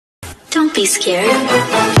Don't be scared.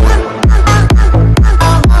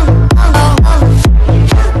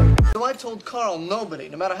 So I told Carl nobody,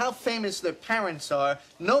 no matter how famous their parents are,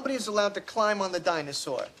 nobody is allowed to climb on the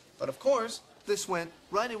dinosaur. But of course, this went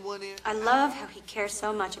right in one ear. I love how he cares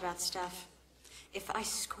so much about stuff. If I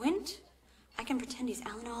squint, I can pretend he's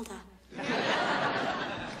Alan Alda.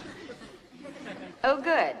 Oh,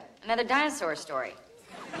 good. Another dinosaur story.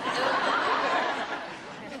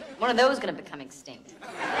 One of those gonna become extinct.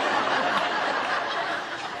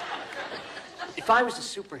 If I was a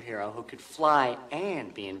superhero who could fly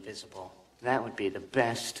and be invisible, that would be the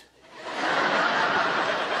best.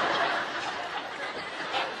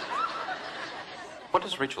 What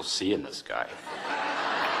does Rachel see in this guy?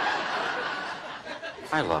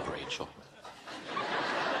 I love Rachel.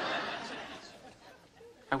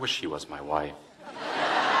 I wish she was my wife.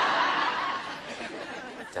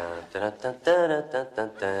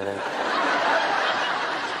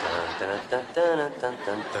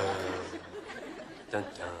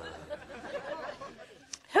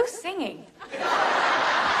 Who's singing?